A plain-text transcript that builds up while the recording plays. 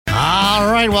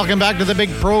right, welcome back to the big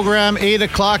program. 8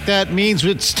 o'clock, that means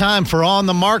it's time for On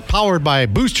the Mark, powered by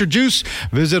Booster Juice.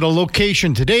 Visit a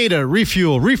location today to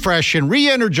refuel, refresh, and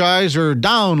re-energize, or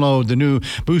download the new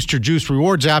Booster Juice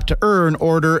Rewards app to earn,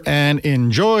 order, and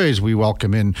enjoy. As we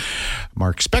welcome in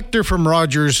Mark Spector from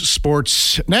Rogers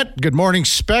Sportsnet. Good morning,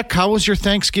 Spec. How was your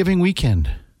Thanksgiving weekend?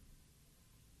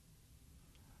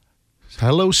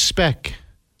 Hello, Spec.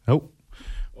 Oh,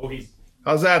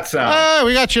 how's that sound?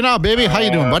 We got you now, baby. How you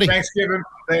doing, buddy?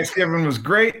 Thanksgiving was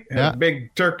great. Had a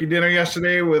big turkey dinner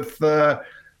yesterday with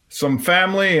some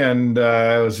family, and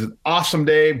it was an awesome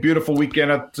day. Beautiful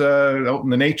weekend out in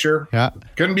the nature. Yeah,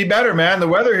 couldn't be better, man. The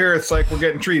weather here, it's like we're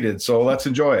getting treated, so let's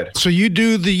enjoy it. So you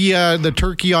do the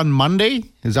turkey on Monday?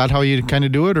 Is that how you kind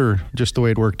of do it, or just the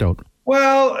way it worked out?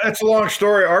 Well, it's a long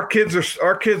story. Our kids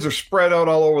are spread out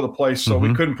all over the place, so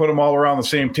we couldn't put them all around the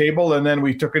same table. And then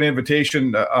we took an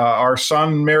invitation. Our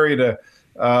son married a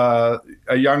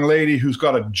young lady who's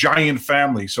got a giant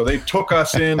family, so they took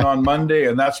us in on Monday,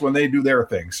 and that's when they do their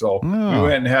thing. So we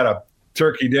went and had a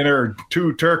turkey dinner,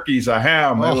 2 turkeys, a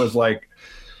ham. It was like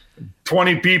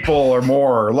 20 people or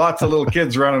more, lots of little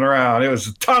kids running around. It was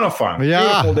a ton of fun.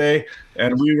 Beautiful day.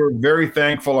 And we were very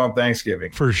thankful on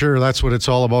Thanksgiving. For sure. That's what it's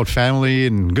all about, family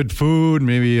and good food,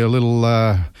 maybe a little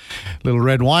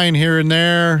red wine here and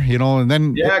there, and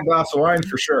then... Yeah, a glass of wine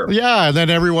for sure. Yeah, and then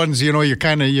everyone's, you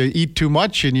eat too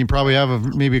much and you probably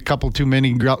have maybe a couple too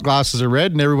many glasses of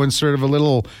red, and everyone's sort of a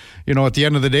little, at the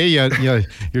end of the day,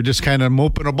 you're just kind of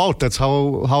moping about. That's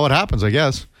how it happens, I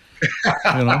guess.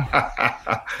 Oh,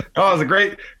 it was a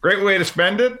great way to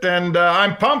spend it, and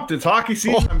I'm pumped. It's hockey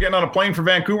season. I'm getting on a plane for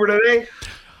Vancouver today,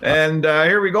 and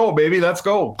here we go, baby. Let's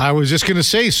go. I was just gonna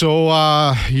say,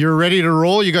 so you're ready to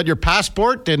roll. You got your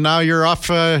passport, and now you're off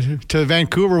to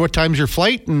Vancouver. What time's your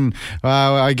flight? And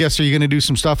I guess, are you gonna do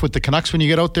some stuff with the Canucks when you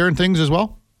get out there and things as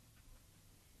well?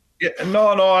 Yeah, no,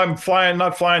 I'm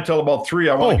not flying until about 3.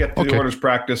 I want to get to the orders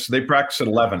practice. They practice at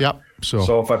 11. Yep.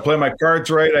 So if I play my cards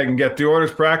right, I can get the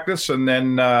orders practice and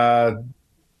then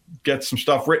get some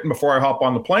stuff written before I hop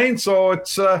on the plane. So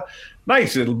it's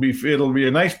nice. It'll be a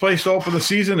nice place to open the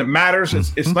season. It matters.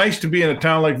 It's nice to be in a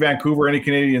town like Vancouver, any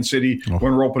Canadian city,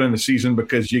 when we're opening the season,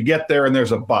 because you get there and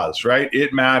there's a buzz, right?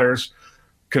 It matters.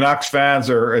 Canucks fans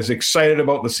are as excited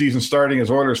about the season starting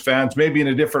as Oilers fans, maybe in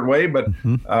a different way, but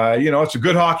it's a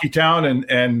good hockey town,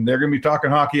 and they're going to be talking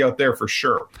hockey out there for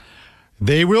sure.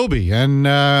 They will be, and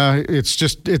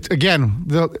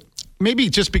maybe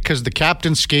just because the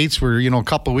captain skates were, a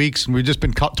couple of weeks, and we've just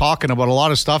been talking about a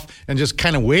lot of stuff and just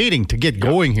kind of waiting to get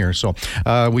going here. So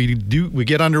we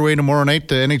get underway tomorrow night.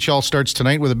 The NHL starts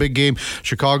tonight with a big game,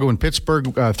 Chicago and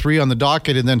Pittsburgh, 3 on the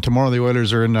docket, and then tomorrow the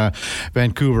Oilers are in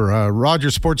Vancouver.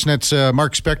 Rogers Sportsnet's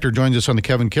Mark Spector joins us on the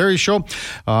Kevin Karius Show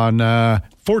on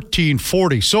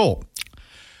 1440. So,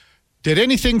 did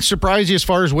anything surprise you as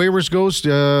far as waivers goes?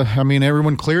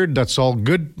 Everyone cleared. That's all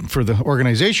good for the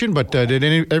organization. But did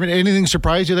anything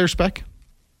surprise you there, Spec?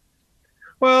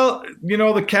 Well,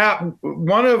 the cap,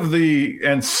 one of the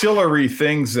ancillary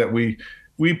things that we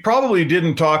probably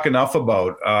didn't talk enough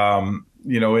about,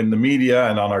 in the media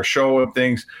and on our show and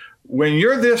things. When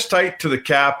you're this tight to the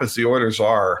cap as the Oilers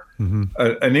are,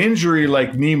 an injury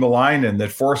like Niemelainen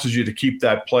that forces you to keep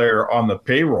that player on the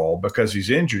payroll because he's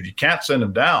injured, you can't send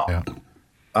him down. Yeah.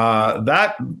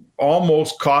 That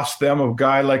almost cost them a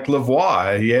guy like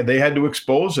Lavoie. They had to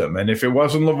expose him. And if it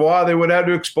wasn't Lavoie, they would have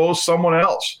to expose someone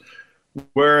else.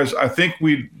 Whereas I think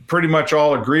we pretty much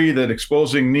all agree that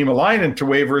exposing Niemelainen to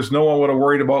waivers, no one would have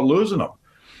worried about losing him.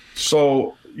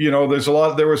 So,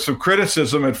 there was some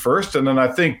criticism at first, and then I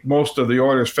think most of the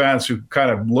Oilers fans who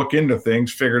kind of look into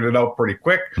things figured it out pretty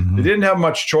quick. They didn't have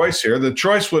much choice here. The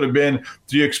choice would have been,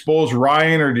 do you expose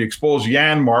Ryan or do you expose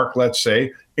Janmark, let's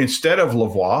say, instead of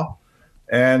Lavoie?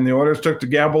 And the Oilers took the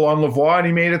gamble on Lavoie, and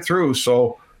he made it through.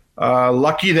 So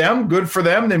lucky them, good for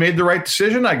them. They made the right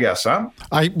decision, I guess, huh?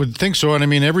 I would think so.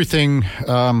 And everything,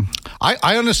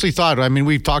 I honestly thought,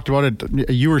 we've talked about it.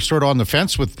 You were sort of on the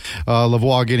fence with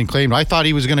Lavoie getting claimed. I thought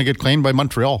he was going to get claimed by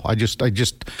Montreal. I just,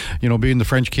 being the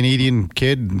French Canadian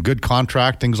kid, good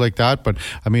contract, things like that. But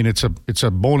it's a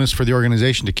bonus for the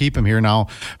organization to keep him here now.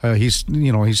 He's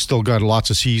still got lots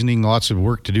of seasoning, lots of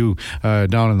work to do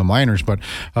down in the minors. But,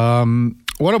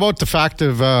 what about the fact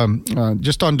of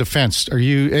just on defense? Are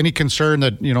you any concern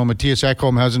that Matthias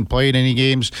Ekholm hasn't played any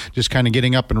games, just kind of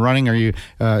getting up and running? Are you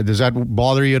does that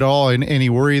bother you at all? Any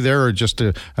worry there, or just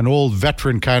an old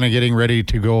veteran kind of getting ready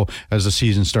to go as the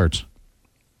season starts?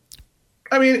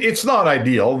 It's not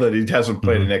ideal that he hasn't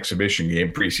played an exhibition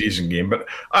game, preseason game, but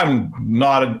I'm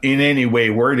not in any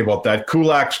way worried about that.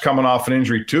 Kulak's coming off an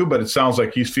injury too, but it sounds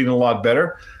like he's feeling a lot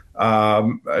better.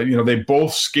 They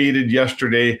both skated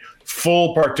yesterday,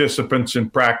 full participants in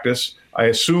practice. I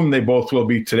assume they both will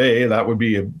be today. That would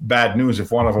be bad news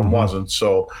if one of them wasn't.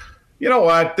 So, you know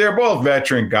what? They're both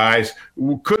veteran guys.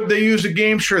 Could they use a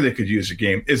game? Sure, they could use a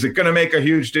game. Is it going to make a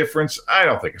huge difference? I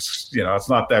don't think it's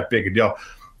not that big a deal.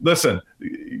 Listen,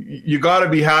 you got to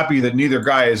be happy that neither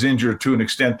guy is injured to an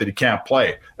extent that he can't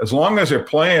play. As long as they're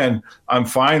playing, I'm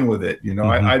fine with it.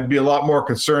 I'd be a lot more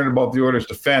concerned about the Oilers'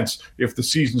 defense if the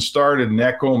season started and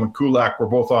Ekholm and Kulak were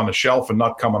both on the shelf and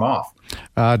not coming off.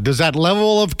 Does that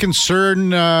level of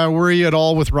concern worry you at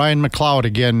all with Ryan McLeod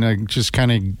again, just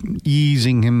kind of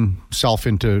easing himself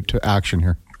into action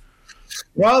here?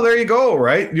 Well, there you go,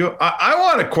 right? I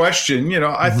want to question,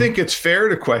 I think it's fair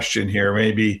to question here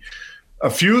maybe a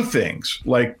few things,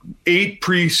 like 8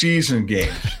 preseason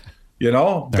games.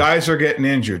 Guys are getting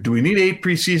injured. Do we need 8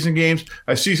 preseason games?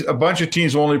 I see a bunch of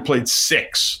teams only played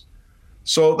 6.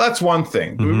 So that's one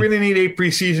thing. Do we really need 8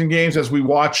 preseason games as we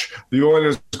watch the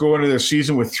Oilers go into their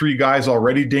season with 3 guys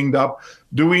already dinged up?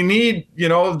 Do we need,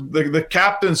 the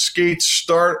captain skates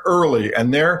start early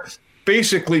and they're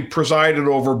basically presided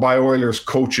over by Oilers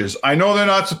coaches? I know they're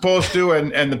not supposed to,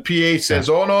 and the PA says,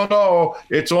 oh, no,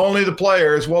 it's only the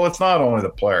players. Well, it's not only the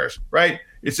players, right?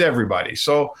 It's everybody.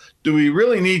 So do we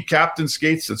really need captain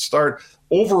skates that start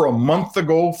over a month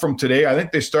ago from today? I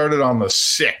think they started on the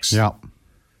 6th. Yeah.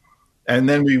 And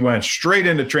then we went straight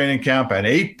into training camp and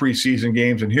 8 preseason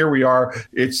games. And here we are.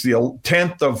 It's the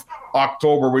 10th of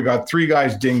October. We got 3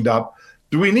 guys dinged up.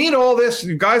 Do we need all this?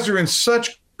 You guys are in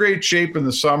such great shape in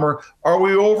the summer. Are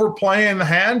we overplaying the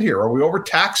hand here? Are we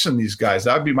overtaxing these guys?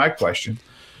 That would be my question.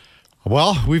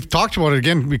 Well, we've talked about it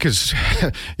again because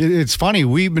it's funny.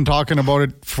 We've been talking about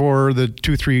it for the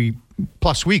 2-3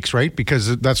 plus weeks, right?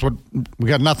 Because that's what we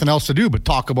got nothing else to do but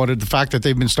talk about it. The fact that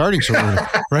they've been starting so early,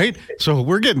 right? So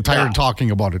we're getting tired of talking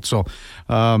about it. So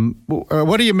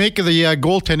what do you make of the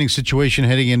goaltending situation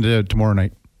heading into tomorrow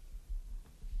night?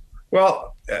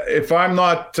 Well, if I'm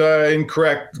not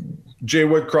incorrect, Jay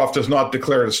Woodcroft has not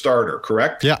declared a starter,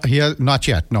 correct? Yeah, he has not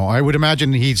yet. No, I would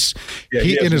imagine he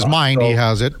in his mind, he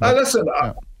has it. Listen,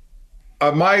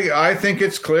 I think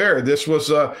it's clear. This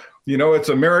was it's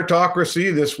a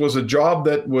meritocracy. This was a job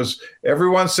that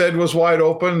everyone said was wide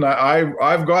open.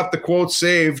 I've got the quote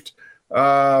saved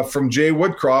from Jay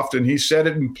Woodcroft, and he said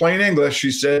it in plain English.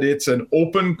 He said it's an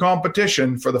open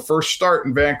competition for the first start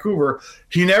in Vancouver.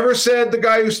 He never said the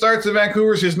guy who starts in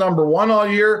Vancouver is his number 1 all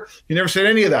year. He never said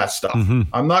any of that stuff.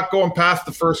 I'm not going past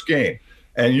the first game.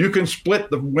 And you can split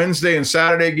the Wednesday and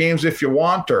Saturday games if you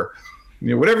want, or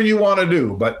whatever you want to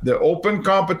do. But the open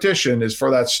competition is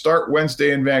for that start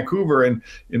Wednesday in Vancouver. And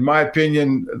in my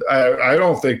opinion, I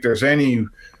don't think there's any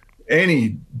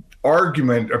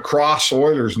argument across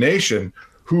Oilers Nation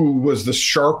who was the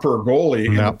sharper goalie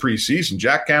in the preseason.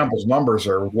 Jack Campbell's numbers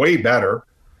are way better.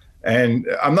 And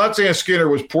I'm not saying Skinner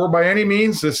was poor by any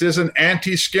means. This isn't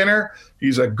anti-Skinner.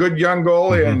 He's a good young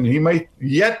goalie, and he might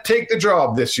yet take the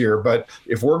job this year. But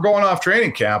if we're going off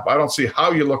training camp, I don't see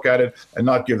how you look at it and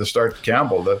not give the start to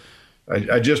Campbell.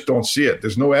 I just don't see it.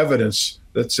 There's no evidence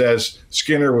that says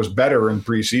Skinner was better in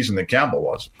preseason than Campbell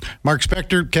was. Mark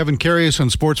Spector, Kevin Karius on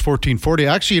Sports 1440.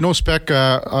 Actually, Spec,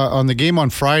 on the game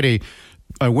on Friday,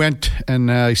 I went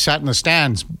and I sat in the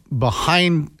stands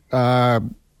behind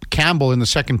Campbell in the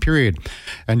second period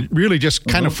and really just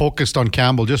kind of focused on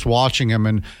Campbell, just watching him.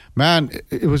 And man,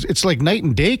 it's like night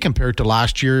and day compared to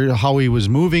last year, how he was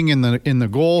moving in the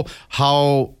goal,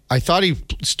 how I thought he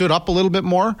stood up a little bit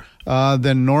more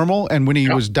than normal. And when he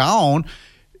was down,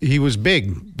 he was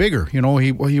bigger.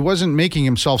 He wasn't making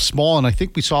himself small, and I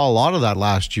think we saw a lot of that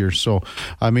last year. So,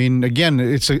 I mean, again,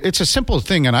 it's a simple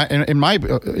thing, and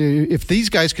if these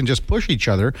guys can just push each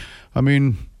other, I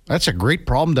mean, that's a great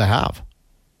problem to have.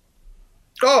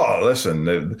 Oh,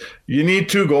 listen, you need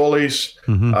 2 goalies.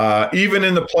 Even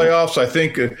in the playoffs, I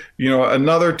think,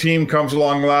 another team comes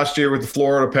along last year with the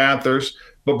Florida Panthers.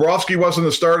 Bobrovsky wasn't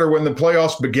the starter when the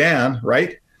playoffs began,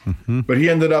 right? But he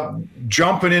ended up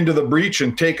jumping into the breach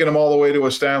and taking them all the way to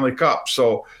a Stanley Cup.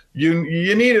 So you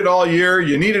need it all year.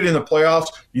 You need it in the playoffs.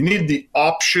 You need the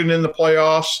option in the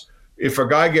playoffs. If a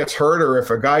guy gets hurt or if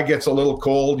a guy gets a little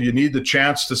cold, you need the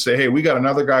chance to say, hey, we got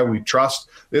another guy we trust.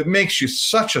 It makes you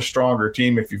such a stronger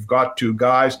team if you've got 2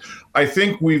 guys. I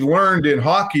think we've learned in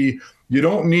hockey, you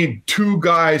don't need 2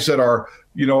 guys that are,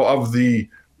 of the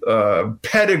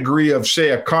pedigree of, say,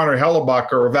 a Connor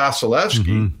Hellebuck or a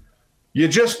Vasilevsky. You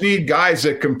just need guys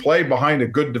that can play behind a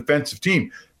good defensive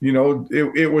team.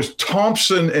 It was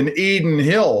Thompson and Aiden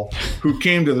Hill who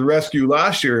came to the rescue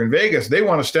last year in Vegas. They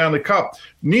won a Stanley Cup.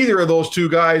 Neither of those 2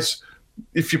 guys,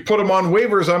 if you put them on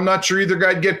waivers, I'm not sure either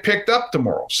guy'd get picked up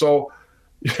tomorrow. So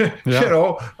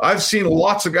I've seen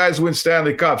lots of guys win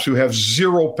Stanley Cups who have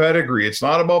zero pedigree. It's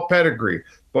not about pedigree,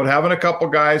 but having a couple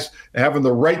guys, having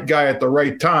the right guy at the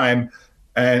right time.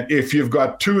 And if you've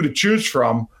got two to choose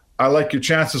from, I like your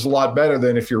chances a lot better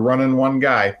than if you're running one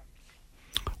guy.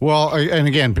 Well, and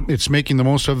again, it's making the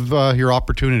most of your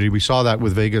opportunity. We saw that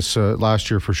with Vegas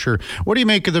last year for sure. What do you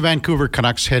make of the Vancouver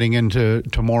Canucks heading into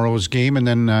tomorrow's game and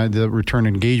then the return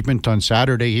engagement on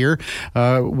Saturday here?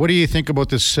 What do you think about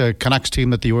this Canucks team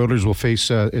that the Oilers will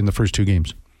face in the first two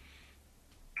games?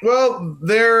 Well,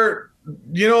 they're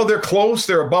close.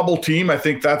 They're a bubble team. I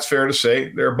think that's fair to say.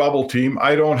 They're a bubble team.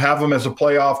 I don't have them as a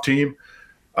playoff team.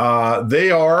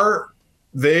 They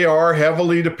are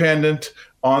heavily dependent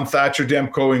on Thatcher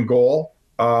Demko in goal.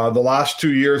 The last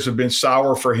 2 years have been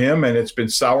sour for him, and it's been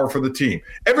sour for the team.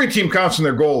 Every team counts on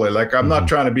their goalie. Like, I'm not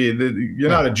trying to be – you're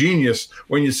not a genius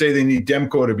when you say they need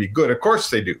Demko to be good. Of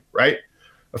course they do, right?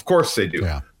 Of course they do.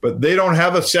 Yeah. But they don't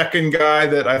have a second guy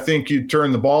that I think you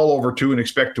turn the ball over to and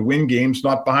expect to win games,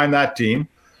 not behind that team.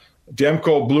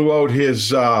 Demko blew out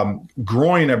his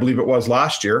groin, I believe it was,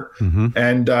 last year.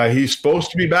 And he's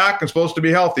supposed to be back and supposed to be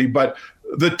healthy. But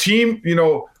the team,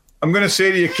 I'm going to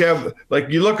say to you, Kev, like,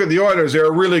 you look at the Oilers, they're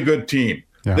a really good team.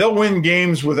 Yeah. They'll win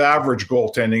games with average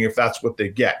goaltending if that's what they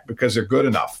get because they're good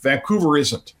enough. Vancouver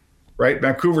isn't, right?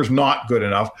 Vancouver's not good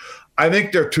enough. I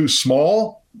think they're too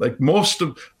small. Like,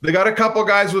 they got a couple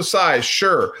guys with size,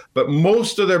 sure, but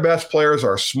most of their best players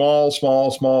are small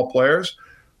players.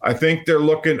 I think they're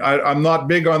looking. I'm not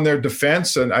big on their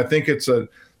defense, and I think it's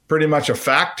pretty much a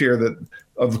fact here that,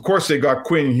 of course, they got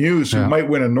Quinn Hughes, who might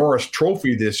win a Norris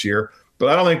Trophy this year, but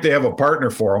I don't think they have a partner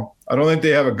for him. I don't think they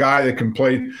have a guy that can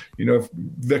play,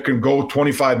 that can go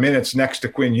 25 minutes next to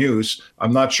Quinn Hughes.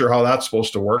 I'm not sure how that's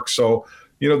supposed to work. So,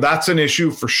 that's an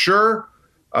issue for sure.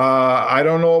 I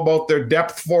don't know about their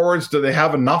depth forwards. Do they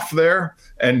have enough there?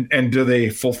 And do they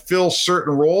fulfill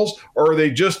certain roles? Or are they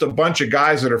just a bunch of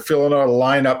guys that are filling out a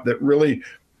lineup that really,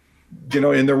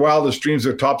 in their wildest dreams,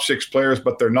 they're top six players,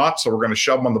 but they're not, so we're going to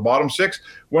shove them on the bottom six?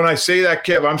 When I say that,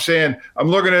 Kev, I'm saying I'm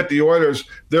looking at the Oilers.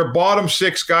 Their bottom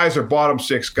six guys are bottom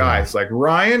six guys. Like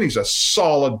Ryan, he's a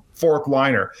solid fourth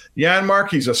liner.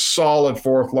 Janmark, he's a solid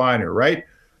fourth liner, right?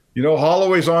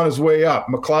 Holloway's on his way up.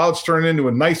 McLeod's turned into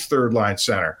a nice third-line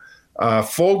center.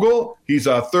 Fogle, he's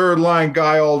a third-line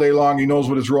guy all day long. He knows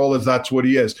what his role is. That's what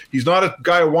he is. He's not a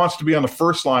guy who wants to be on the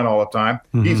first line all the time.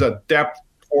 He's a depth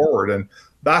forward, and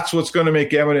that's what's going to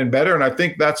make Edmonton better, and I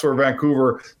think that's where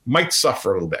Vancouver might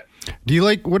suffer a little bit. Do you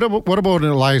like what about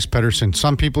Elias Pettersson?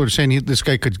 Some people are saying this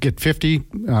guy could get 50.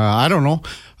 I don't know.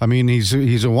 I mean, he's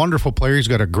a wonderful player. He's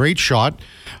got a great shot.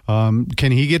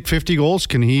 Can he get 50 goals?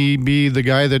 Can he be the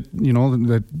guy that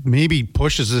that maybe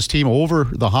pushes this team over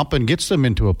the hump and gets them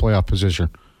into a playoff position?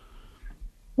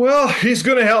 Well, he's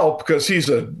going to help because he's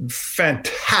a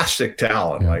fantastic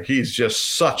talent. Like, he's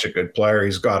just such a good player.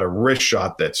 He's got a wrist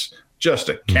shot that's just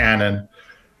a cannon.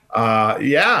 Can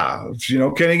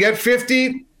he get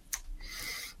 50?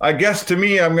 I guess to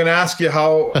me, I'm going to ask you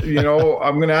how,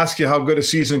 I'm going to ask you how good a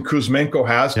season Kuzmenko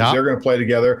has because they're going to play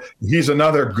together. He's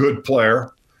another good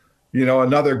player,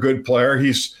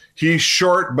 He's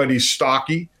short, but he's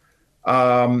stocky.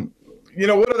 What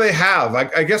do they have?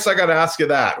 I guess I got to ask you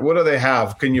that. What do they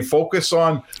have? Can you focus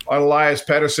on Elias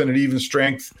Pettersson at even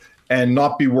strength and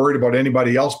not be worried about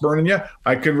anybody else burning you?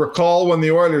 I can recall when the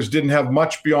Oilers didn't have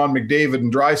much beyond McDavid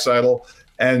and Draisaitl,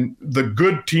 and the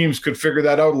good teams could figure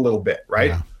that out a little bit, right?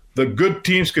 Yeah. The good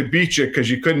teams could beat you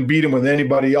because you couldn't beat them with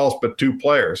anybody else but two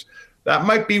players. That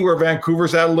might be where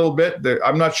Vancouver's at a little bit.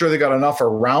 I'm not sure they got enough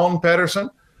around Pettersson,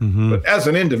 but as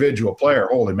an individual player,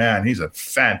 holy man, he's a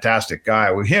fantastic guy.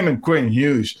 With him and Quinn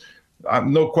Hughes,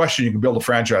 no question you can build a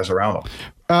franchise around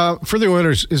them. For the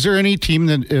Oilers, is there any team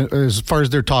that, as far as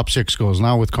their top six goes,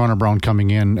 now with Connor Brown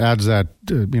coming in, adds that,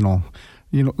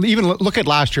 even look at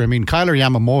last year. I mean, Kyler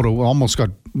Yamamoto almost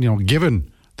got,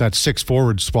 given that six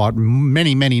forward spot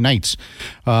many, many nights.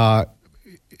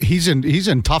 He's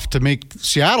in tough to make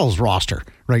Seattle's roster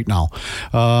right now.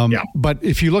 But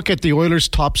if you look at the Oilers'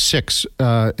 top six,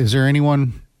 is there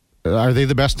anyone? Are they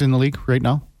the best in the league right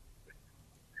now?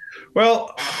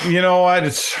 Well, you know what?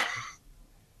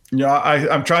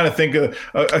 I'm trying to think of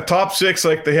a top six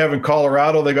like they have in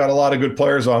Colorado. They got a lot of good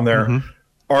players on there.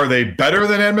 Are they better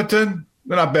than Edmonton?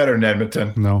 They're not better than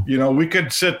Edmonton. No. We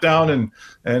could sit down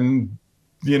and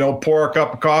pour a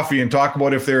cup of coffee and talk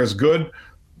about if they're as good.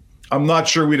 I'm not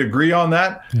sure we'd agree on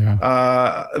that.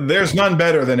 Yeah. There's none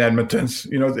better than Edmonton's.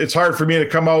 It's hard for me to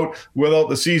come out without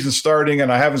the season starting,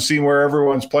 and I haven't seen where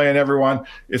everyone's playing everyone.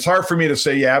 It's hard for me to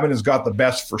say, Edmonton's got the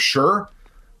best for sure.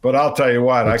 But I'll tell you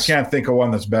what, I can't think of one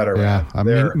that's better.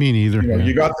 Yeah, me neither.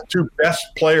 You got the two best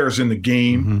players in the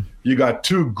game. Mm-hmm. You got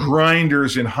two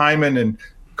grinders in Hyman and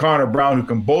Connor Brown who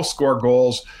can both score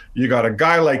goals. You got a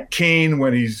guy like Kane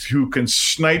who can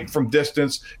snipe from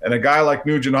distance, and a guy like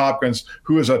Nugent Hopkins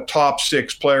who is a top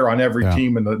 6 player on every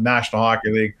team in the National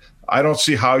Hockey League. I don't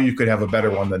see how you could have a better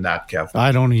one than that, Kev.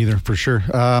 I don't either, for sure.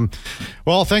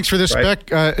 Well, thanks for this, Beck.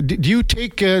 Do you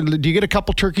get a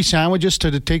couple turkey sandwiches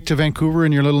to take to Vancouver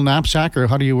in your little knapsack, or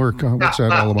how do you work? What's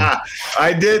that all about?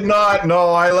 I did not.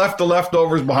 No, I left the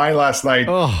leftovers behind last night.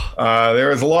 There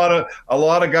was a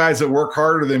lot of guys that work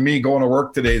harder than me going to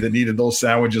work today that needed those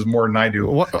sandwiches more than I do.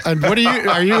 What are you?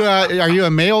 Are you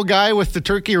a male guy with the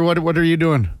turkey, or what are you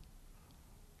doing?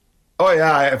 Oh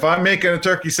yeah, if I'm making a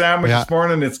turkey sandwich this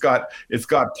morning, it's got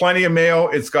plenty of mayo,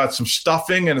 it's got some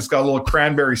stuffing, and it's got a little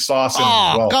cranberry sauce in it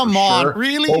as well. Come on,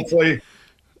 really? Hopefully,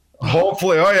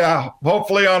 hopefully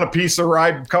on a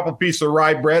couple pieces of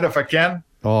rye bread if I can.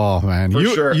 Oh man, for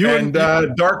sure. And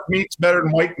dark meat's better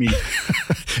than white meat.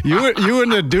 you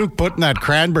and the Duke putting that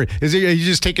cranberry. Are you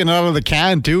just taking it out of the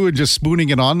can too and just spooning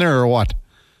it on there, or what?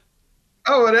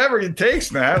 Oh, whatever it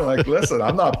takes, man. Like, listen,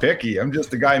 I'm not picky. I'm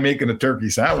just a guy making a turkey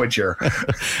sandwich here.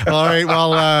 All right.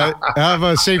 Well, have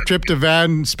a safe trip to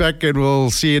Van Speck, and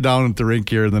we'll see you down at the rink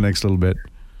here in the next little bit.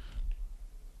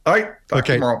 All right. Talk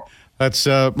tomorrow. That's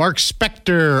Mark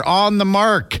Spector on the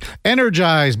mark,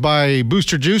 energized by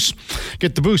Booster Juice.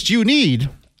 Get the boost you need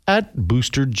at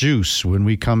Booster Juice. When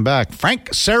we come back,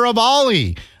 Frank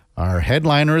Saravalli, our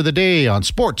headliner of the day on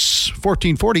Sports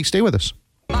 1440. Stay with us.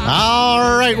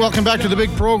 All right, welcome back to the big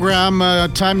program.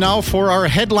 Time now for our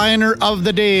headliner of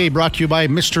the day, brought to you by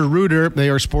Mr. Rooter. They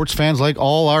are sports fans like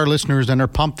all our listeners and are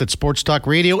pumped that Sports Talk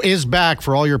Radio is back.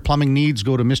 For all your plumbing needs,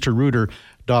 go to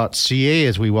mrrooter.ca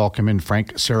as we welcome in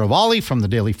Frank Saravalli from the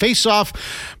Daily Faceoff.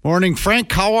 Morning, Frank.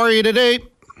 How are you today?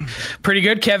 Pretty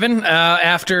good, Kevin.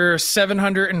 After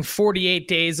 748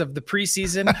 days of the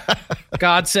preseason,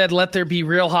 God said, let there be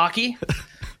real hockey.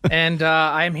 And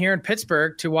I'm here in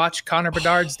Pittsburgh to watch Connor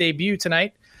Bedard's debut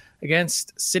tonight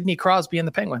against Sidney Crosby and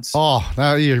the Penguins. Oh,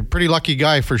 you're a pretty lucky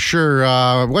guy for sure.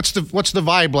 What's the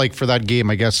vibe like for that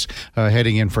game, I guess,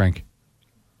 heading in, Frank?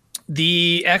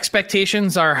 The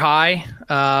expectations are high.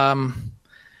 The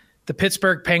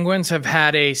Pittsburgh Penguins have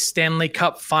had a Stanley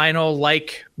Cup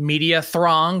final-like media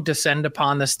throng descend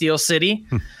upon the Steel City.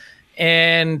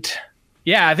 And,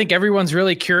 yeah, I think everyone's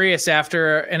really curious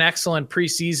after an excellent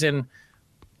preseason.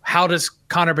 How does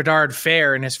Connor Bedard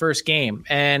fare in his first game?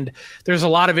 And there's a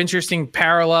lot of interesting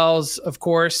parallels, of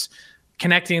course,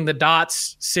 connecting the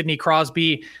dots. Sidney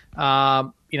Crosby,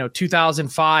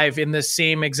 2005 in the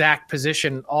same exact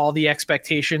position, all the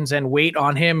expectations and weight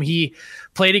on him. He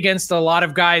played against a lot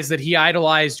of guys that he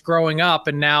idolized growing up,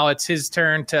 and now it's his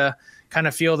turn to kind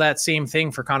of feel that same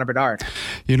thing for Connor Bedard.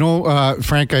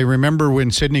 Frank, I remember when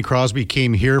Sidney Crosby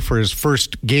came here for his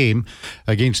first game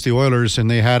against the Oilers, and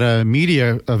they had a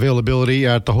media availability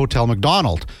at the Hotel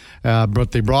McDonald.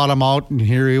 But they brought him out, and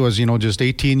here he was, just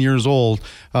 18 years old.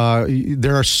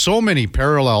 There are so many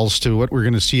parallels to what we're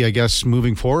going to see, I guess,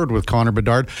 moving forward with Connor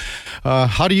Bedard.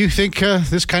 How do you think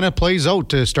this kind of plays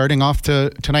out starting off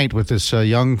tonight with this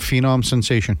young phenom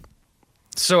sensation?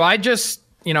 So I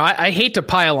hate to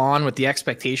pile on with the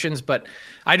expectations, but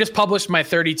I just published my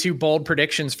 32 bold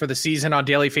predictions for the season on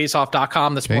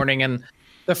dailyfaceoff.com this morning. And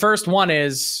the first one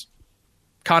is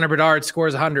Connor Bedard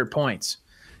scores 100 points.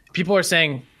 People are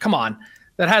saying, come on,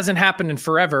 that hasn't happened in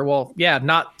forever. Well, yeah,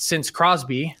 not since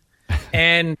Crosby.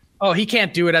 And, he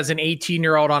can't do it as an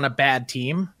 18-year-old on a bad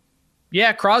team.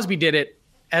 Yeah, Crosby did it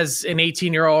as an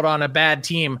 18-year-old on a bad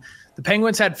team. The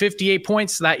Penguins had 58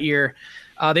 points that year.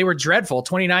 They were dreadful,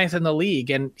 29th in the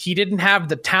league, and he didn't have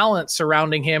the talent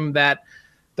surrounding him that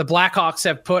the Blackhawks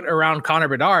have put around Connor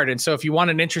Bedard. And so if you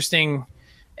want an interesting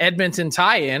Edmonton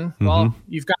tie-in, well,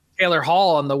 you've got Taylor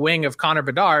Hall on the wing of Connor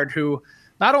Bedard, who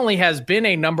not only has been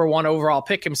a number one overall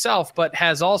pick himself, but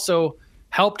has also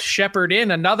helped shepherd in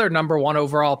another number one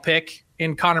overall pick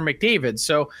in Connor McDavid.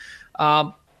 So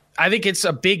I think it's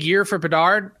a big year for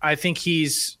Bedard. I think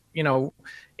he's, in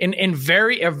a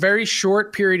very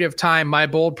short period of time, my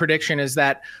bold prediction is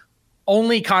that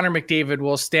only Connor McDavid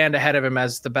will stand ahead of him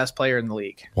as the best player in the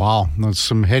league. Wow, that's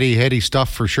some heady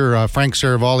stuff for sure. Frank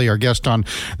Saravalli, our guest on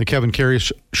the Kevin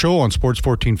Karius Show on Sports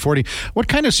 1440. What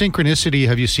kind of synchronicity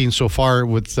have you seen so far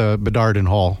with Bedard and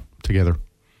Hall together?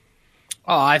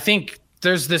 Oh, I think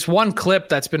there's this one clip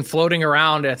that's been floating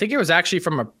around. I think it was actually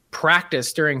from a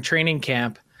practice during training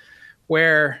camp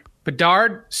where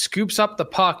Bedard scoops up the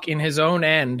puck in his own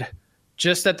end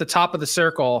just at the top of the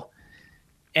circle,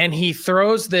 and he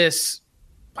throws this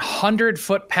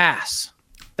 100-foot pass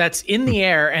that's in the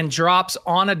air and drops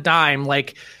on a dime,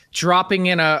 like dropping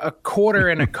in a quarter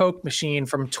in a Coke machine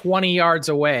from 20 yards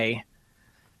away.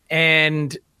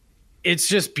 And it's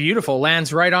just beautiful.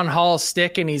 Lands right on Hall's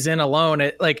stick and he's in alone.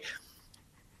 I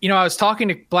was talking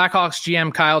to Blackhawks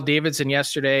GM Kyle Davidson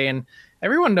yesterday, and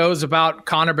everyone knows about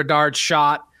Connor Bedard's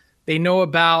shot. They know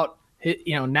about,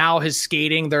 now his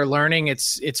skating. They're learning.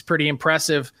 It's pretty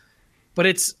impressive. But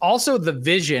it's also the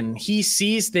vision. He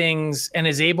sees things and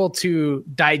is able to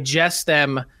digest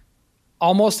them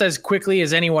almost as quickly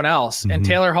as anyone else. Mm-hmm. And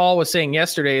Taylor Hall was saying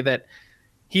yesterday that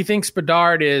he thinks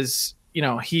Bedard is,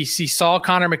 he saw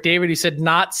Connor McDavid. He said,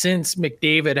 not since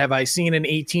McDavid have I seen an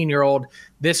 18-year-old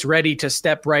this ready to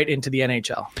step right into the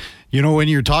NHL. When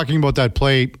you're talking about that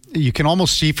play, you can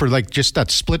almost see for like just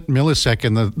that split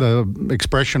millisecond, the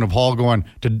expression of Hall going,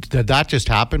 did that just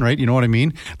happen, right? You know what I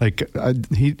mean? Like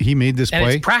he made this play.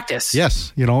 And it's practice.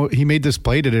 Yes. He made this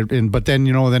play, but then,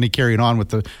 then he carried on with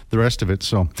the rest of it.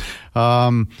 So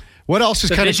what else is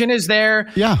the vision is there.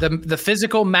 Yeah. The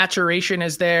physical maturation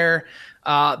is there.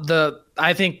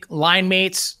 I think line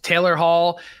mates, Taylor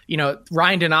Hall,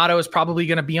 Ryan Donato is probably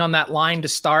going to be on that line to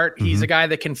start. Mm-hmm. He's a guy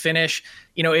that can finish.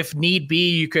 If need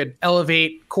be, you could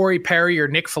elevate Corey Perry or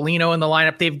Nick Foligno in the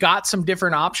lineup. They've got some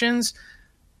different options.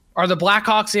 Are the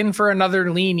Blackhawks in for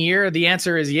another lean year? The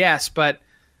answer is yes, but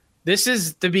this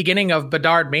is the beginning of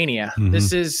Bedard mania. Mm-hmm.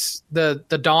 This is the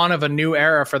dawn of a new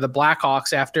era for the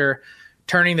Blackhawks after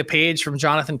turning the page from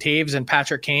Jonathan Taves and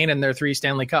Patrick Kane and their 3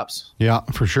 Stanley Cups. Yeah,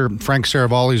 for sure. Frank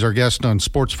Saravalli is our guest on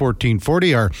Sports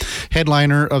 1440, our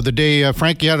headliner of the day.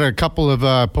 Frank, you had a couple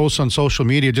of posts on social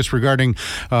media just regarding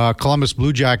Columbus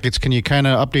Blue Jackets. Can you kind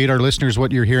of update our listeners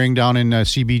what you're hearing down in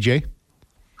CBJ?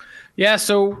 Yeah,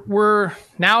 so we're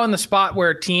now in the spot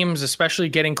where teams, especially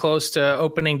getting close to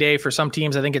opening day for some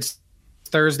teams, I think it's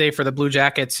Thursday for the Blue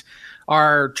Jackets,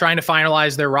 are trying to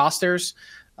finalize their rosters.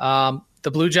 The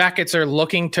Blue Jackets are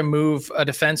looking to move a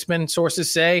defenseman,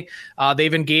 sources say.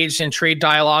 They've engaged in trade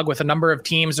dialogue with a number of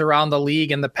teams around the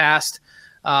league in the past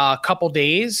couple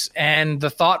days. And the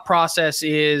thought process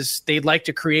is they'd like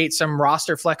to create some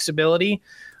roster flexibility.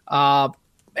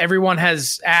 Everyone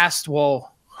has asked,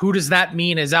 well, who does that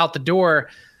mean is out the door?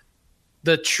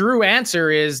 The true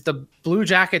answer is the Blue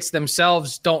Jackets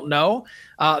themselves don't know.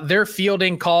 They're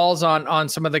fielding calls on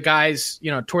some of the guys,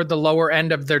 toward the lower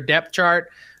end of their depth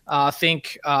chart.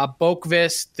 Think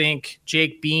Boqvist, think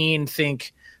Jake Bean,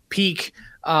 think Peak,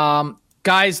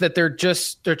 guys that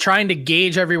they're trying to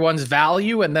gauge everyone's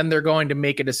value, and then they're going to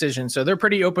make a decision. So they're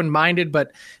pretty open-minded,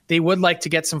 but they would like to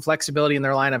get some flexibility in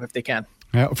their lineup if they can.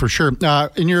 Yeah, for sure.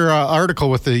 In your article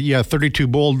with the 32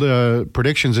 bold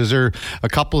predictions, is there a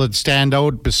couple that stand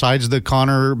out besides the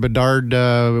Connor Bedard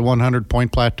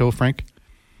 100-point plateau, Frank?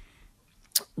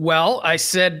 Well, I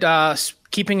said,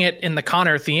 keeping it in the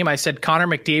Connor theme, I said Connor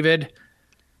McDavid,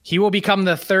 he will become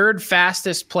the 3rd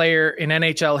fastest player in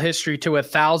NHL history to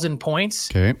 1,000 points.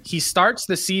 Okay. He starts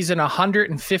the season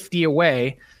 150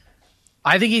 away.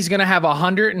 I think he's going to have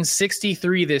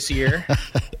 163 this year,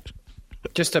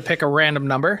 just to pick a random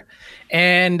number.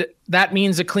 And that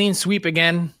means a clean sweep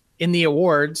again in the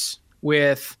awards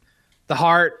with the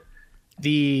Hart,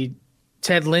 the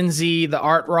Ted Lindsay, the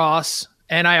Art Ross.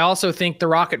 And I also think the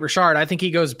Rocket Richard, I think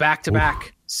he goes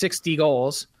back-to-back 60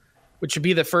 goals, which would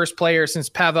be the first player since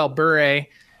Pavel Bure,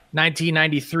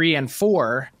 1993 and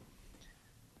 4.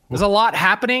 There's a lot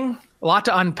happening, a lot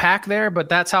to unpack there, but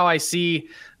that's how I see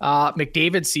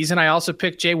McDavid's season. I also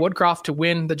picked Jay Woodcroft to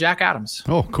win the Jack Adams.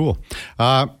 Oh, cool.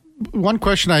 One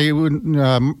question I would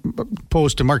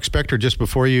pose to Mark Spector just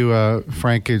before you,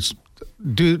 Frank, is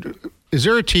is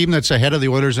there a team that's ahead of the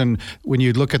Oilers? And when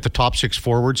you look at the top 6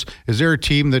 forwards, is there a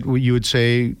team that you would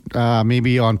say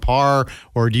maybe on par,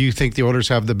 or do you think the Oilers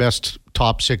have the best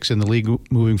top 6 in the league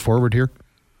moving forward here?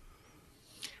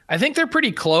 I think they're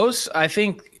pretty close. I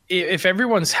think if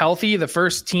everyone's healthy, the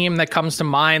first team that comes to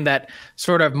mind that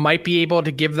sort of might be able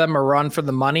to give them a run for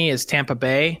the money is Tampa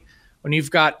Bay. When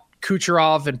you've got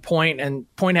Kucherov and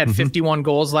Point had 51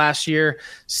 goals last year,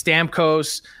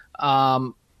 Stamkos.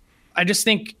 I just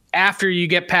think after you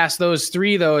get past those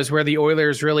 3, though, is where the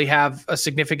Oilers really have a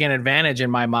significant advantage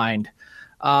in my mind.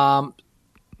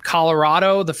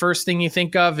 Colorado, the first thing you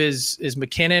think of is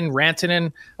McKinnon,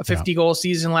 Rantanen, a 50-goal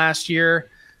season last year.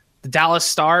 The Dallas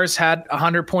Stars had a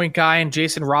 100-point guy in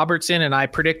Jason Robertson, and I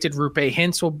predicted Roope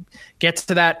Hintz will get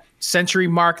to that century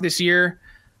mark this year.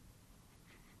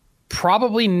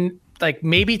 Probably,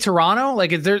 maybe Toronto.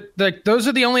 Those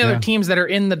are the only other teams that are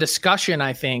in the discussion,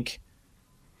 I think.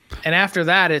 And after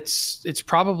that, it's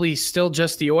probably still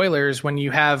just the Oilers when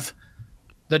you have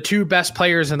the two best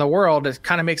players in the world, it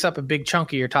kind of makes up a big chunk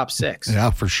of your top six. Yeah,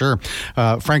 for sure.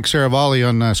 Frank Saravalli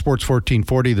on Sports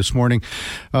 1440 this morning.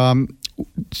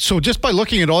 So just by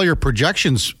looking at all your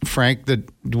projections, Frank,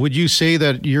 would you say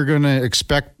that you're going to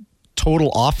expect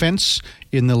total offense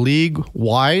in the league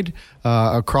wide,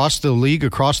 across the league,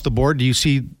 across the board? Do you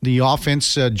see the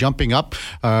offense jumping up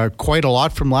quite a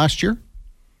lot from last year?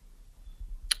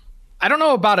 I don't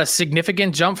know about a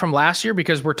significant jump from last year,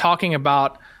 because we're talking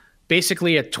about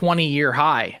basically a 20-year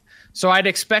high. So I'd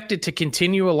expect it to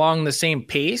continue along the same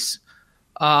pace.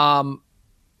 And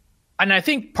I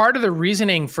think part of the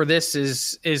reasoning for this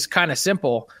is kind of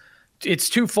simple. It's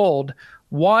twofold.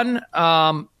 One,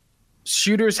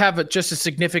 shooters have just a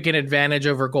significant advantage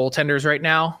over goaltenders right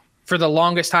now. For the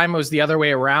longest time, it was the other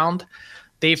way around.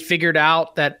 They've figured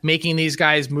out that making these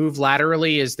guys move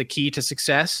laterally is the key to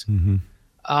success. Mm-hmm.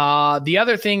 The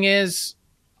other thing is,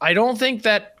 I don't think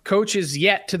that coaches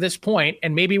yet to this point,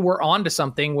 and maybe we're on to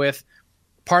something with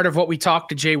part of what we talked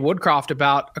to Jay Woodcroft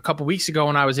about a couple weeks ago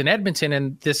when I was in Edmonton,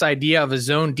 and this idea of a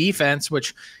zone defense,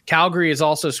 which Calgary is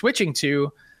also switching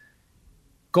to.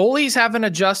 Goalies haven't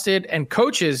adjusted and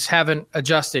coaches haven't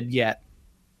adjusted yet.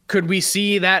 Could we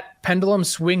see that pendulum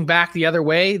swing back the other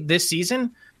way this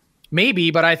season?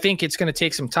 Maybe, but I think it's going to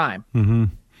take some time. Mm-hmm.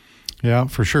 Yeah,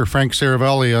 for sure. Frank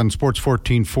Saravalli on Sports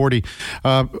 1440.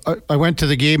 I went to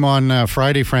the game on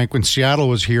Friday, Frank, when Seattle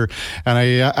was here, and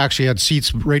I actually had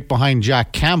seats right behind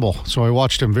Jack Campbell. So I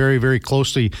watched him very, very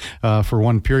closely for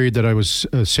one period that I was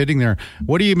sitting there.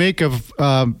 What do you make of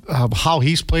how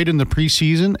he's played in the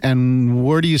preseason, and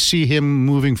where do you see him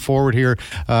moving forward here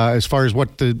as far as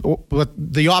what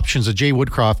the options that Jay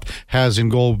Woodcroft has in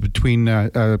goal between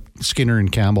Skinner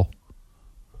and Campbell?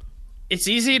 It's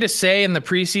easy to say in the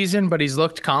preseason, but he's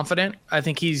looked confident. I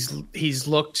think he's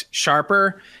looked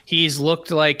sharper. He's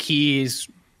looked like he's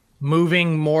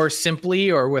moving more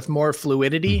simply or with more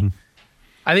fluidity. Mm-hmm.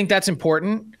 I think that's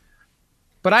important.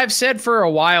 But I've said for a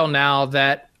while now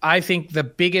that I think the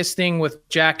biggest thing with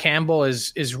Jack Campbell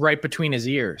is right between his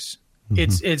ears.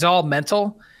 Mm-hmm. It's all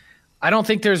mental. I don't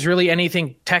think there's really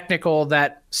anything technical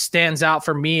that stands out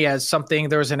for me as something.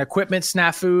 There was an equipment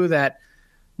snafu that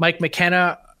Mike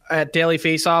McKenna at Daily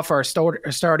Faceoff, our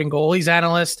starting goalies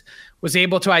analyst, was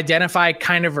able to identify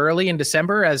kind of early in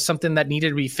December as something that needed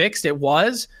to be fixed. It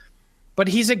was, but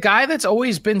he's a guy that's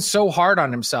always been so hard on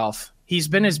himself. He's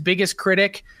been his biggest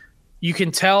critic. You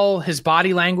can tell his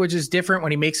body language is different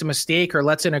when he makes a mistake or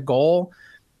lets in a goal.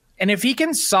 And if he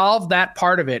can solve that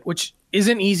part of it, which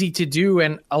isn't easy to do,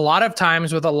 and a lot of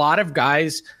times with a lot of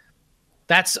guys,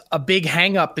 that's a big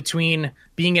hang up between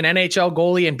being an NHL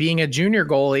goalie and being a junior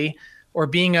goalie, or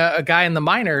being a guy in the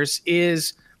minors,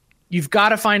 is you've got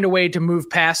to find a way to move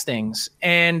past things.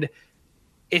 And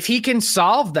if he can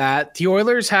solve that, the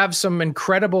Oilers have some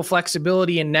incredible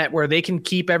flexibility in net where they can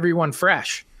keep everyone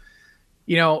fresh.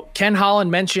 You know, Ken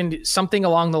Holland mentioned something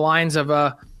along the lines of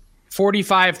a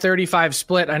 45-35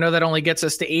 split. I know that only gets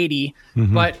us to 80,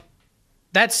 but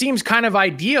that seems kind of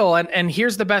ideal. And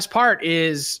here's the best part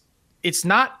is it's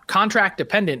not contract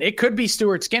dependent. It could be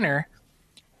Stuart Skinner,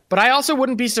 but I also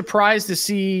wouldn't be surprised to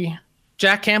see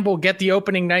Jack Campbell get the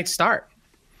opening night start.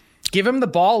 Give him the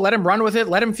ball, let him run with it,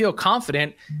 let him feel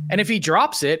confident. And if he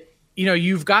drops it, you know,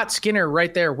 you've got Skinner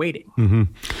right there waiting.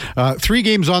 3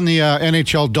 games on the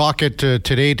NHL docket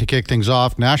today to kick things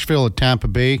off. Nashville at Tampa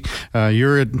Bay.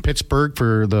 You're in Pittsburgh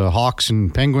for the Hawks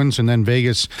and Penguins, and then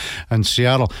Vegas and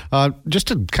Seattle. Just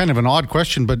a kind of an odd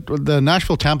question, but the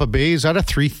Nashville-Tampa Bay, is that a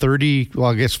 3:30,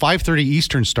 well, I guess 5:30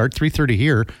 Eastern start, 3:30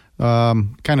 here?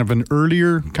 Kind of an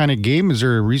earlier kind of game. Is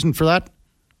there a reason for that?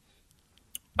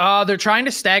 They're trying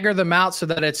to stagger them out so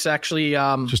that it's actually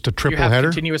just a triple header,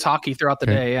 continuous hockey throughout the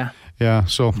day. Yeah.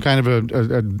 So kind of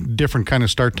a different kind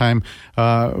of start time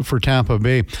for Tampa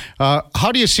Bay.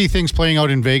 How do you see things playing out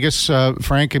in Vegas,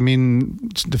 Frank? I mean,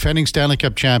 defending Stanley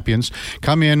Cup champions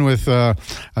come in with a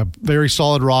very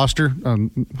solid roster.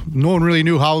 No one really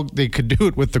knew how they could do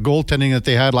it with the goaltending that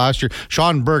they had last year.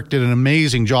 Sean Burke did an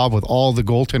amazing job with all the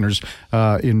goaltenders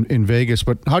in Vegas.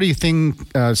 But how do you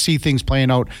see things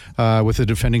playing out with the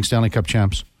defending Stanley Cup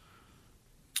champs?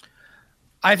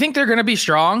 I think they're going to be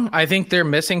strong. I think they're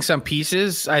missing some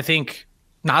pieces. I think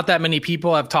not that many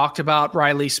people have talked about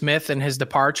Riley Smith and his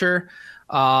departure.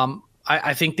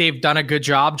 I think they've done a good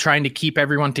job trying to keep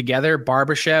everyone together.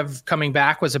 Barbashev coming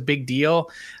back was a big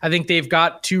deal. I think they've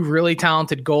got 2 really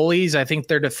talented goalies. I think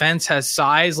their defense has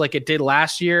size like it did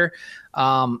last year.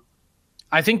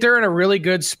 I think they're in a really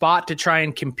good spot to try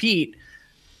and compete.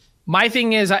 My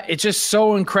thing is, it's just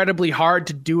so incredibly hard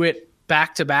to do it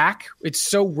back to back. It's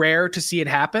so rare to see it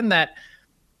happen that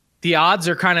the odds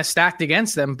are kind of stacked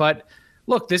against them. But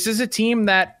look, this is a team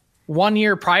that 1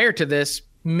 year prior to this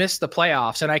missed the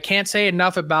playoffs. And I can't say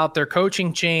enough about their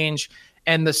coaching change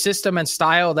and the system and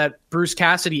style that Bruce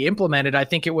Cassidy implemented. I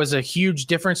think it was a huge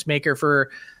difference maker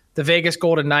for the Vegas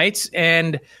Golden Knights.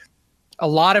 And a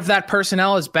lot of that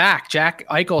personnel is back. Jack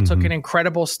Eichel took an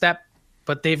incredible step,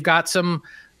 but they've got some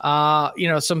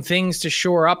things to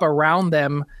shore up around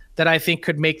them that I think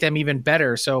could make them even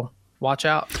better. So watch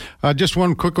out. Just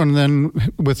one quick one then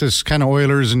with this kind of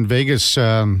Oilers and Vegas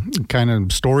kind of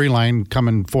storyline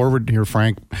coming forward here,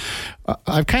 Frank.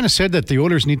 I've kind of said that the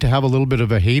Oilers need to have a little bit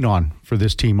of a hate on for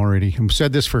this team already. I've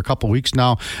said this for a couple of weeks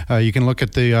now. You can look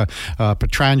at the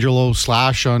Pietrangelo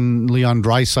slash on Leon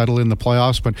Draisaitl in the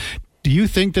playoffs, but do you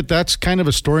think that that's kind of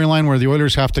a storyline where the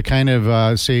Oilers have to kind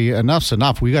of say enough's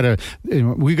enough? We got to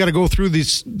go through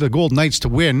the Golden Knights to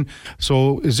win.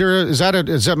 So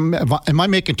am I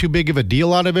making too big of a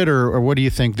deal out of it, or what do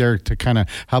you think there to kind of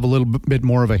have a little bit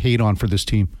more of a hate on for this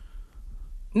team?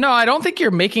 No, I don't think you're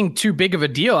making too big of a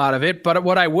deal out of it. But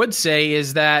what I would say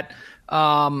is that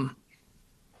I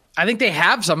think they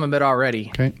have some of it already.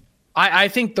 Okay. I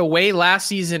think the way last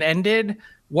season ended,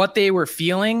 what they were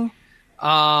feeling.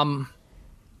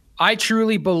 I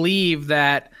truly believe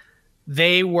that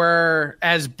they were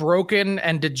as broken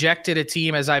and dejected a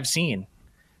team as I've seen.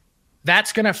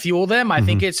 That's going to fuel them. I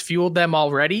think it's fueled them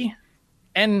already.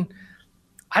 And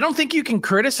I don't think you can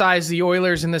criticize the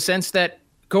Oilers in the sense that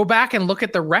go back and look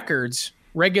at the records,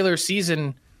 regular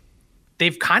season.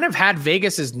 They've kind of had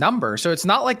Vegas's number. So it's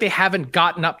not like they haven't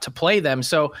gotten up to play them.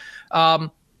 So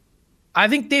I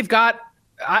think they've got,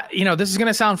 this is going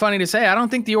to sound funny to say. I don't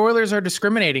think the Oilers are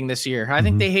discriminating this year. I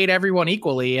think they hate everyone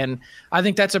equally. And I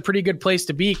think that's a pretty good place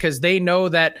to be because they know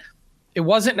that it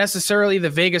wasn't necessarily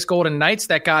the Vegas Golden Knights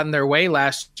that got in their way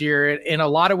last year. In a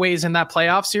lot of ways in that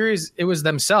playoff series, it was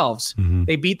themselves.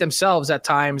 They beat themselves at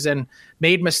times and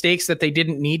made mistakes that they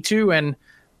didn't need to. And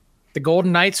the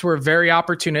Golden Knights were very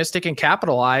opportunistic and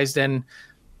capitalized. And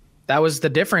that was the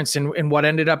difference in what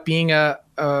ended up being a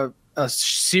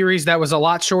series that was a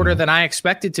lot shorter than I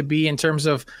expected to be in terms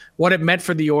of what it meant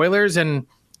for the Oilers, and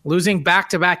losing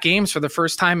back-to-back games for the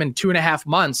first time in 2.5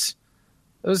 months.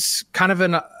 It was kind of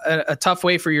a tough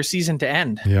way for your season to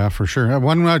end. Yeah, for sure.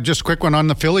 One just quick one on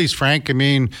the Phillies, Frank. I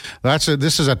mean,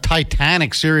 this is a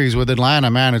titanic series with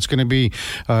Atlanta, man. It's going to be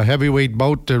a heavyweight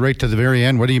bout right to the very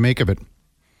end. What do you make of it?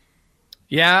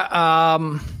 Yeah,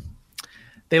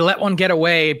 they let one get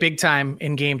away big time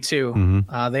in game 2.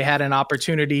 They had an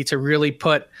opportunity to really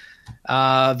put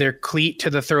their cleat to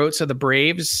the throats of the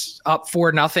Braves, up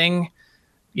 4-0.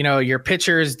 Your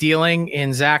pitcher is dealing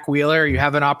in Zach Wheeler. You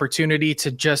have an opportunity to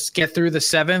just get through the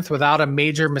 7th without a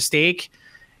major mistake.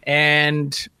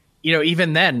 And,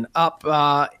 even then up,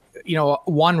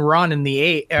 1 run in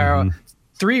the 8th,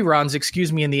 3 runs, in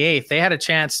the 8th. They had a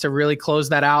chance to really close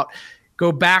that out.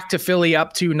 Go back to Philly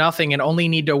up 2-0 and only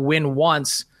need to win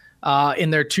once in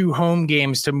their 2 home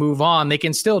games to move on. They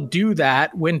can still do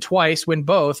that, win twice, win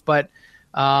both, but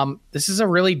this is a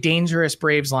really dangerous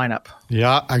Braves lineup.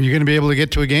 Yeah. Are you going to be able to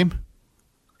get to a game?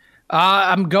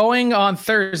 I'm going on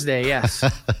Thursday, yes.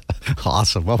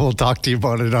 Awesome. Well, we'll talk to you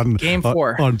about it on Game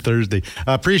 4 on Thursday.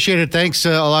 Appreciate it. Thanks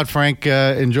a lot, Frank.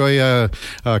 Enjoy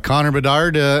Connor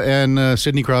Bedard and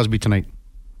Sidney Crosby tonight.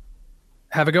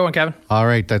 Have a good one, Kevin. All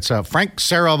right, that's Frank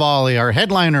Saravalli, our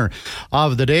headliner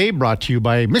of the day, brought to you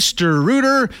by Mr.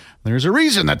 Rooter. There's a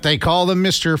reason that they call them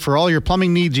Mr. For all your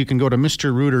plumbing needs, you can go to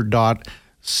mrrooter.ca.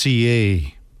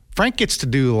 Frank gets to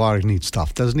do a lot of neat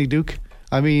stuff, doesn't he, Duke?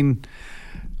 I mean,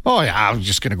 I was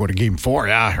just going to go to Game 4,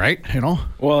 yeah, right?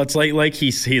 Well, it's like he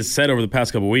has said over the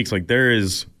past couple of weeks, like there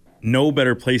is no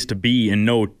better place to be and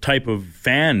no type of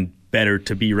fan better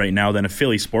to be right now than a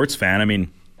Philly sports fan. I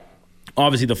mean,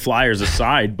 obviously the Flyers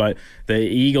aside, but the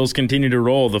Eagles continue to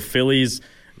roll. The Phillies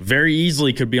very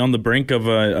easily could be on the brink of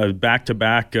a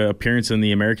back-to-back appearance in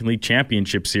the American League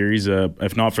Championship Series,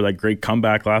 if not for that great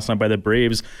comeback last night by the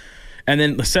Braves. And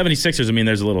then the 76ers, I mean,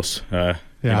 there's a little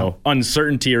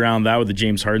uncertainty around that with the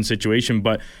James Harden situation,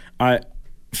 but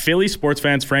Philly sports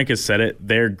fans, Frank has said it,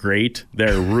 they're great.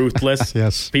 They're ruthless.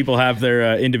 Yes. People have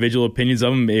their individual opinions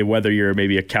of them. Whether you're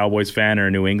maybe a Cowboys fan or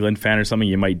a New England fan or something,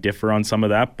 you might differ on some of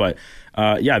that. But,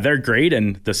 they're great,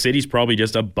 and the city's probably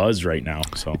just a buzz right now.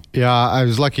 So yeah, I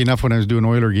was lucky enough when I was doing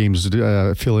Oiler games,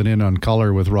 filling in on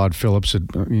color with Rod Phillips.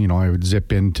 I would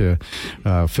zip into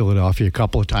Philadelphia a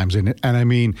couple of times. And I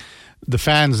mean, the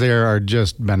fans there are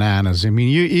just bananas. I mean,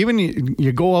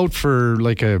 you go out for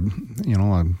like a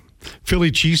Philly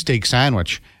cheesesteak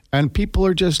sandwich, And people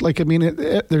are just like, I mean,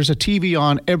 there's a TV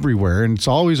on everywhere, and it's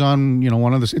always on,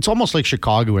 one of the. It's almost like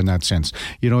Chicago in that sense.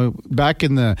 Back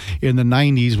in the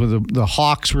 90s, where the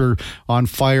Hawks were on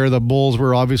fire, the Bulls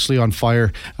were obviously on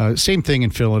fire. Same thing in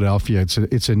Philadelphia.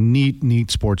 It's a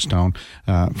neat sports town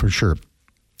for sure.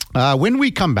 When we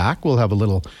come back, we'll have a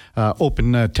little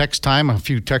open text time. A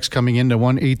few texts coming into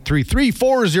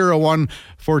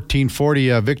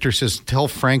 1-833-401-1440. Victor says, tell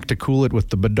Frank to cool it with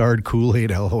the Bedard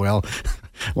Kool-Aid, LOL.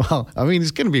 Well, I mean, he's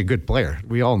going to be a good player.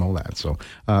 We all know that. So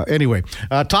anyway,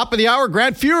 top of the hour,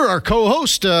 Grant Fuhrer, our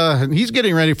co-host. He's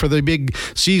getting ready for the big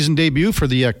season debut for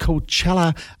the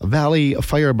Coachella Valley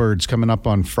Firebirds coming up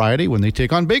on Friday when they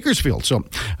take on Bakersfield. So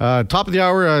top of the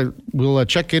hour, we'll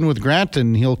check in with Grant,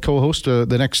 and he'll co-host the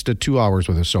next 2 hours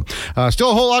with us. So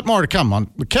still a whole lot more to come on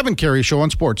the Kevin Karius Show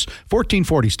on Sports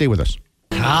 1440. Stay with us.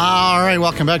 All right,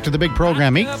 welcome back to the big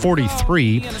program,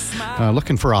 8:43.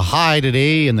 Looking for a high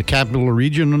today in the capital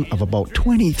region of about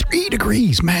 23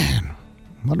 degrees. Man,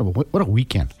 what a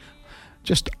weekend.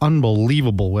 Just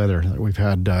unbelievable weather that we've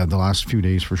had the last few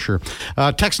days for sure.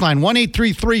 Text line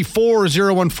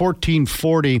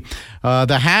 1-833-401-1440.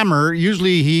 The Hammer,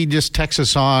 usually he just texts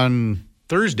us on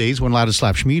Thursdays when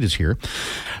Ladislav Schmid is here.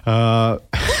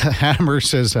 Hammer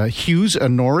says, Hughes, a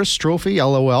Norris trophy,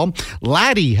 LOL.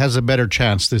 Laddie has a better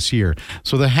chance this year.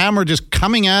 So the Hammer just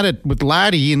coming at it with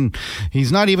Laddie, and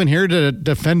he's not even here to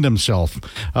defend himself.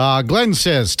 Glenn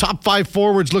says, top 5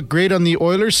 forwards look great on the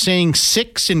Oilers, saying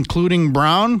 6, including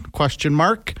Brown, ?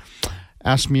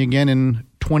 Ask me again in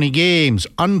 20 games.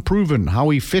 Unproven how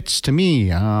he fits to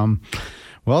me.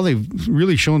 Well, they've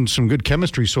really shown some good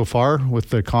chemistry so far with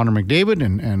Connor McDavid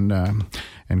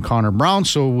and Connor Brown.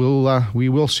 So we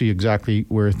will see exactly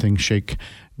where things shake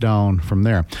down from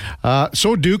there.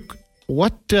 So Duke,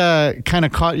 what kind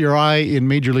of caught your eye in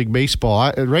Major League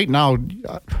Baseball right now?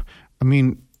 I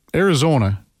mean,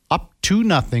 Arizona up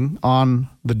 2-0 on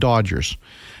the Dodgers.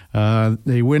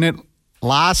 They win it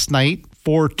last night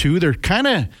 4-2. They're kind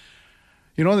of,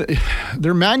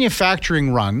 they're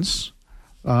manufacturing runs.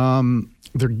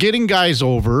 They're getting guys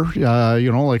over,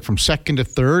 like from second to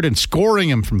third and scoring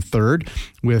them from third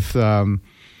with, they've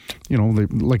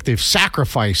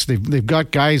sacrificed. They've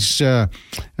got guys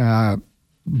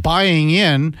buying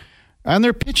in, and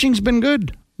their pitching's been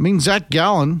good. I mean, Zach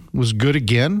Gallen was good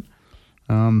again.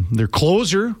 Their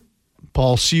closer,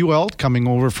 Paul Sewald, coming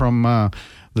over from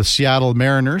the Seattle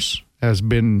Mariners, has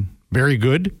been very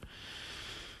good.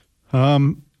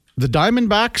 The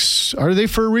Diamondbacks, are they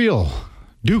for real?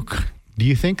 Duke, do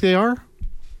you think they are?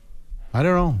 I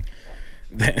don't know.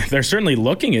 They're certainly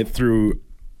looking it through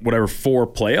whatever 4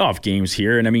 playoff games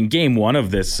here. And I mean, game 1 of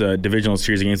this divisional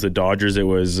series against the Dodgers, it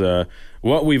was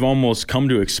what we've almost come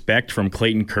to expect from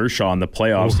Clayton Kershaw in the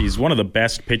playoffs. He's one of the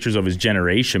best pitchers of his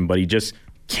generation, but he just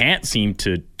can't seem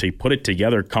to put it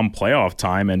together come playoff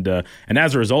time, and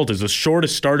as a result is the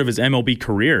shortest start of his MLB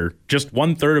career, just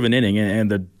 1/3 of an inning, and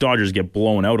the Dodgers get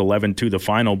blown out 11-2 the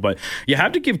final. But you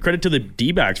have to give credit to the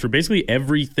D-backs for basically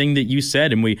everything that you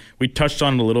said, and we touched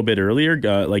on it a little bit earlier,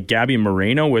 like Gabby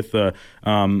Moreno with a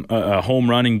home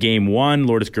run in game 1,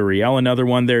 Lourdes Gurriel another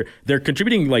one. They're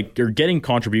contributing, they're getting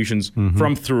contributions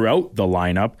from throughout the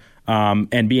lineup,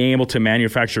 and being able to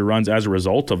manufacture runs as a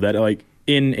result of that.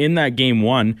 In that game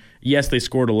 1, yes, they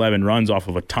scored 11 runs off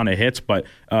of a ton of hits, but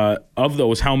of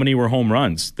those, how many were home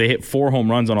runs? They hit 4 home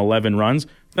runs on 11 runs.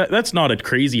 That's not a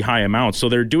crazy high amount. So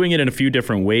they're doing it in a few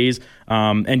different ways,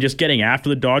 and just getting after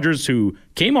the Dodgers, who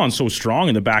came on so strong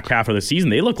in the back half of the season.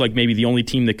 They look like maybe the only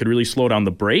team that could really slow down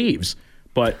the Braves,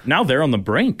 but now they're on the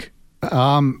brink.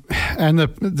 And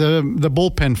the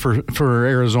bullpen for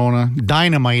Arizona,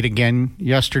 dynamite again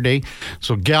yesterday.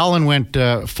 So Gallen went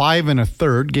 5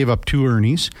 1/3, gave up 2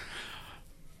 earnings,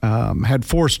 had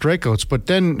 4 strikeouts. But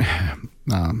then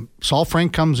Saul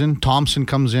Frank comes in, Thompson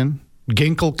comes in,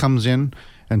 Ginkel comes in,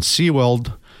 and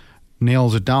Sewald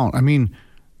nails it down. I mean,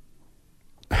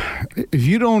 if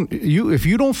you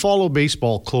don't follow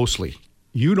baseball closely,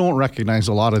 you don't recognize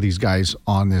a lot of these guys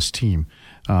on this team.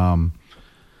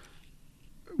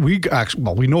 We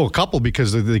know a couple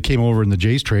because they came over in the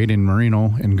Jays trade in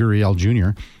Marino and Gurriel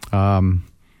Jr. I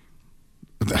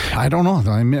don't know.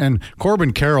 And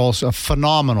Corbin Carroll's a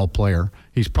phenomenal player.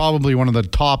 He's probably one of the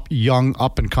top young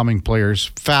up-and-coming players.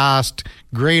 Fast,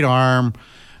 great arm,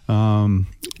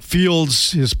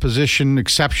 fields his position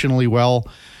exceptionally well.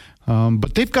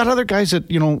 But they've got other guys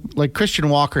that, like Christian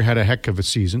Walker had a heck of a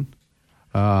season.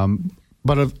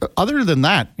 But other than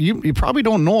that, you probably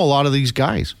don't know a lot of these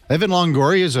guys. Evan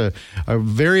Longoria is a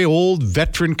very old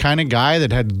veteran kind of guy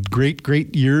that had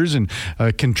great years and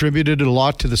contributed a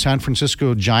lot to the San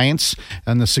Francisco Giants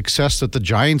and the success that the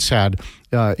Giants had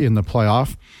in the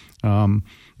playoff.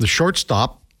 The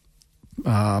shortstop,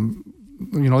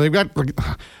 they've got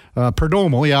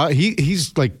Perdomo. Yeah,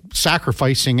 he's like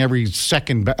sacrificing every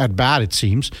second at bat, it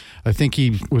seems. I think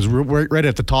he was right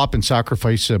at the top in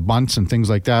sacrifice bunts and things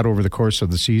like that over the course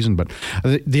of the season. But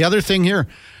the other thing here,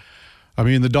 I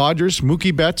mean, the Dodgers,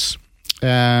 Mookie Betts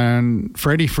and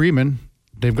Freddie Freeman,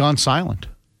 they've gone silent.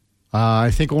 I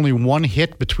think only one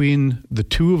hit between the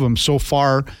two of them so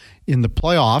far in the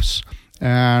playoffs.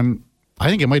 And I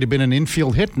think it might have been an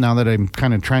infield hit now that I'm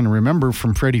kind of trying to remember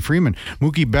from Freddie Freeman.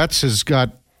 Mookie Betts has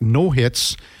got no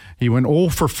hits. He went 0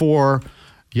 for 4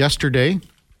 yesterday.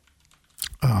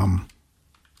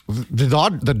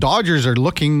 The Dodgers are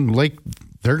looking like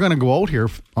they're going to go out here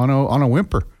on a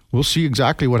whimper. We'll see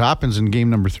exactly what happens in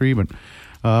game number 3. But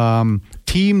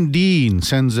Team Dean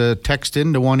sends a text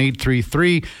in to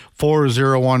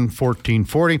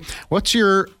 1-833-401-1440. What's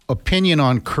your opinion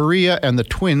on Korea and the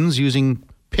Twins using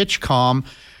PitchCom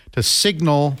to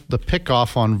signal the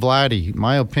pickoff on Vladdy?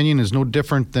 My opinion is no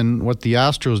different than what the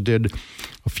Astros did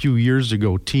a few years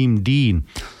ago. Team Dean.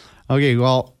 Okay,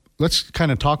 well, let's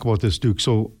kind of talk about this, Duke.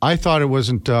 So I thought it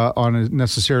wasn't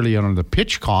necessarily on the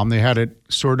PitchCom. They had it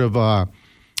sort of a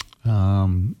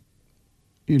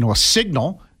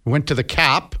signal. Went to the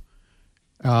cap.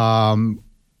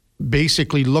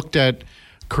 Basically looked at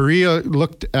Korea.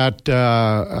 Looked at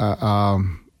the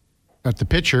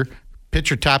pitcher.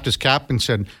 Pitcher tapped his cap and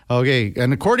said, okay,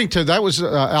 and according to, that was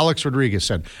Alex Rodriguez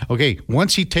said, okay,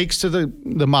 once he takes to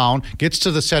the mound, gets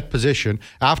to the set position,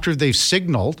 after they've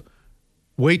signaled,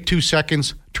 wait 2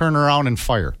 seconds, turn around and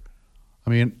fire. I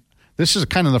mean, this is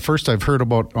kind of the first I've heard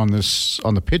about on the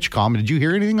PitchCom. Did you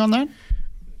hear anything on that?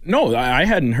 No, I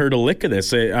hadn't heard a lick of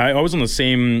this. I was on the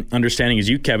same understanding as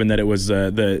you, Kevin, that it was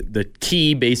the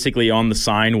key basically on the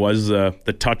sign was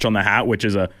the touch on the hat, which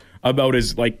is about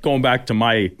as like going back to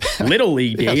my little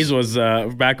league days was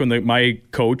back when my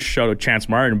coach, shout out Chance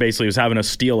Martin, basically was having us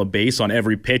steal a base on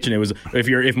every pitch, and it was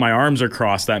if my arms are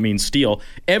crossed, that means steal.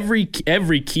 Every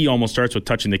key almost starts with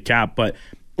touching the cap, but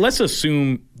let's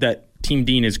assume that Team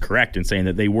Dean is correct in saying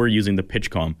that they were using the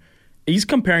PitchCom. He's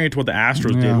comparing it to what the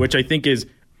Astros did, which I think is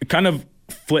kind of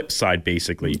flip side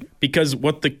basically, because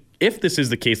if this is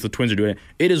the case, the Twins are doing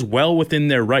it is well within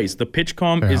their rights. The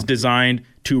PitchCom is designed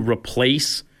to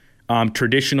replace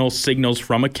traditional signals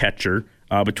from a catcher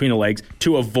between the legs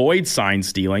to avoid sign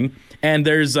stealing. And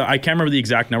there's, I can't remember the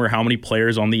exact number, how many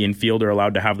players on the infield are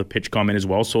allowed to have the PitchCom in as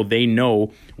well, so they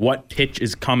know what pitch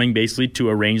is coming basically to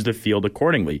arrange the field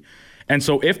accordingly. And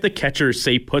so if the catcher,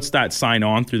 say, puts that sign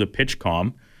on through the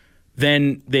PitchCom,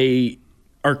 then they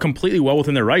are completely well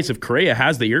within their rights. If Correa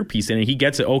has the earpiece in and he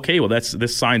gets it, okay, well,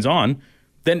 this sign's on,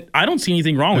 then I don't see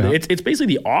anything wrong with it. It's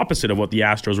basically the opposite of what the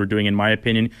Astros were doing, in my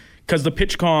opinion, because the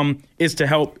PitchCom is to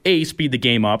help, A, speed the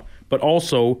game up, but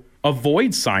also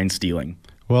avoid sign stealing.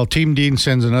 Well, Team Dean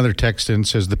sends another text in,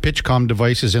 says the PitchCom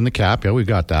device is in the cap. Yeah, we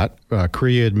got that.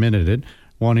 Korea admitted it.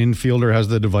 One infielder has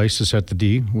the device to set the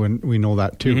D. When we know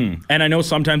that too. Mm-hmm. And I know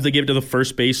sometimes they give it to the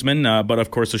first baseman, but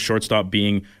of course the shortstop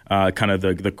being kind of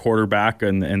the quarterback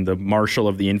and the marshal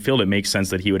of the infield, it makes sense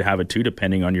that he would have it too,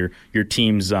 depending on your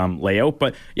team's layout.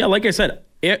 But yeah, like I said,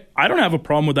 I don't have a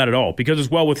problem with that at all because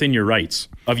it's well within your rights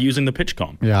of using the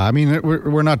PitchCom. Yeah, I mean,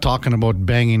 we're not talking about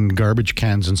banging garbage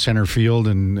cans in center field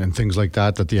and things like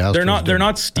that the Astros They're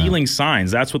not stealing signs.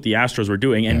 That's what the Astros were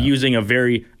doing, and using a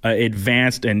very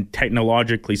advanced and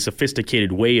technologically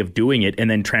sophisticated way of doing it and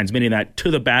then transmitting that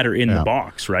to the batter in the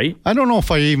box, right? I don't know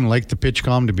if I even like the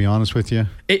PitchCom, to be honest with you.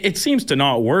 It seems to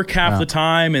not work half the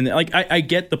time, and like I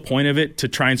get the point of it to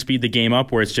try and speed the game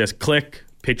up where it's just click,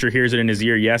 pitcher hears it in his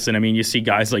ear, yes. And I mean, you see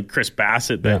guys like Chris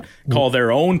Bassett that call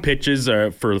their own pitches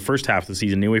for the first half of the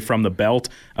season anyway from the belt.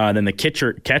 Then the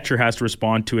catcher has to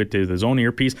respond to it to his own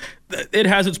earpiece. It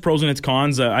has its pros and its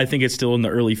cons. I think it's still in the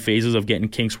early phases of getting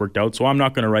kinks worked out, so I'm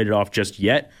not going to write it off just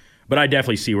yet. But I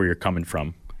definitely see where you're coming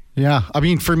from. Yeah, I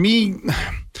mean, for me,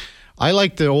 I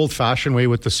like the old-fashioned way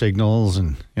with the signals,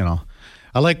 and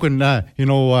I like when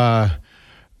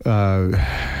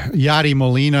Yadi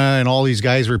Molina and all these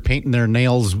guys were painting their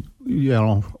nails,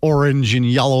 orange and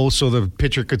yellow so the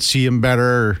pitcher could see him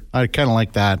better. I kind of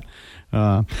like that.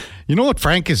 You know what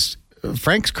Frank's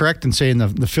correct in saying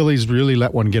the Phillies really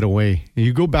let one get away.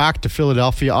 You go back to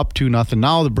Philadelphia up 2-0.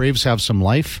 Now the Braves have some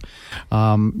life.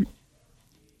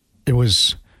 It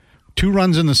was 2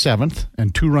 runs in the 7th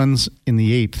and 2 runs in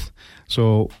the 8th.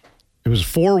 So it was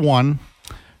 4-1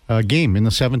 game in the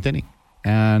 7th inning.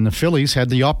 And the Phillies had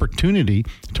the opportunity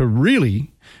to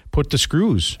really put the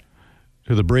screws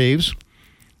to the Braves.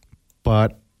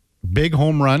 But big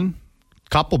home run,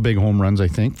 couple big home runs, I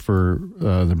think, for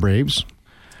the Braves.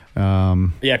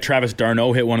 Travis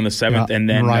d'Arnaud hit one in the 7th, and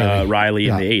then Riley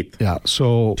in the 8th. Yeah,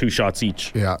 so 2 shots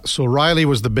each. Yeah, so Riley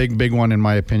was the big one in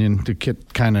my opinion to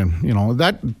get kind of,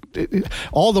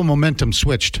 all the momentum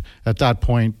switched at that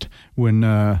point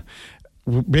when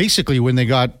basically when they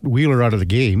got Wheeler out of the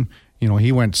game.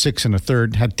 He went 6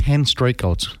 1/3, had 10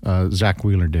 strikeouts. Zach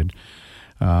Wheeler did.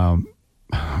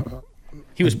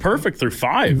 He was perfect through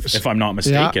 5, if I'm not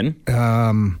mistaken.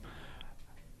 Yeah,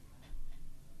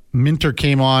 Minter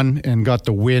came on and got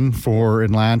the win for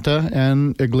Atlanta,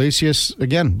 and Iglesias,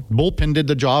 again, bullpen did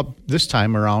the job this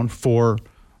time around for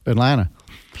Atlanta.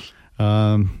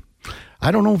 I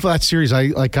don't know if that series,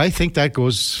 I think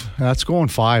that's going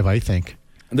 5, I think.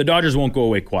 The Dodgers won't go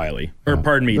away quietly. Or,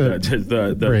 pardon me,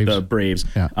 the Braves.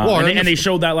 Yeah. And they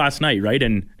showed that last night, right?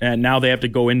 And now they have to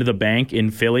go into the bank in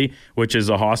Philly, which is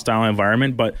a hostile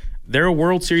environment, but they're a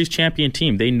World Series champion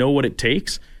team. They know what it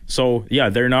takes. So, yeah,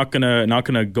 they're not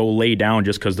gonna go lay down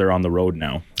just because they're on the road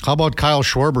now. How about Kyle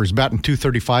Schwarber? He's batting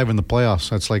 .235 in the playoffs.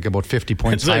 That's like about 50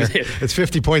 points higher. It's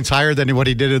 50 points higher than what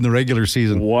he did in the regular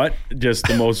season. What? Just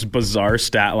the most bizarre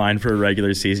stat line for a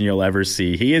regular season you'll ever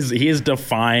see. He is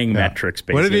defying metrics,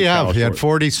 basically. What did he have? He had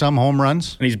 40-some home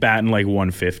runs? And he's batting like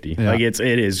 150. Yeah. Like, it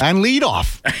is. And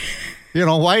leadoff.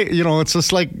 Why? It's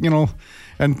just like,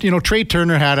 and, Trey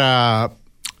Turner had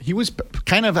he was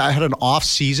kind of had an off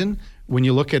season. When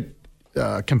you look at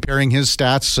comparing his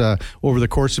stats over the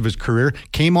course of his career,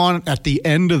 came on at the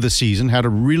end of the season, had a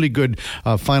really good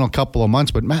final couple of months.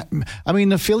 But,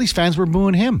 the Phillies fans were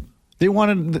booing him. They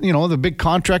wanted, the big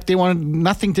contract. They wanted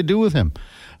nothing to do with him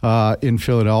in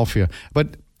Philadelphia.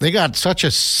 But they got such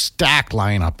a stacked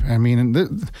lineup.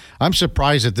 I'm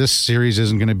surprised that this series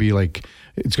isn't going to be like,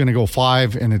 it's going to go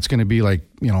 5 and it's going to be like,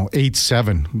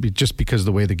 8-7 just because of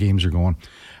the way the games are going.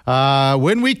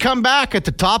 When we come back at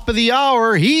the top of the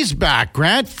hour, he's back.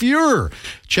 Grant Fuhr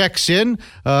checks in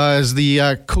as the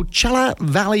Coachella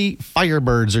Valley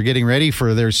Firebirds are getting ready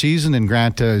for their season, and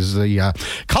Grant is the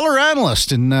color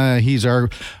analyst, and he's our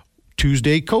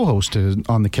Tuesday co-host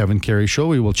on the Kevin Carey Show.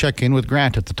 We will check in with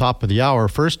Grant at the top of the hour.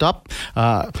 First up,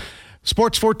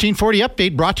 Sports 1440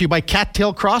 update brought to you by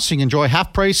Cattail Crossing. Enjoy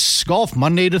half-price golf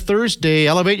Monday to Thursday.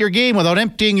 Elevate your game without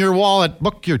emptying your wallet.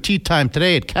 Book your tee time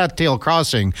today at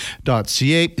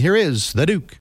cattailcrossing.ca. Here is the Duke.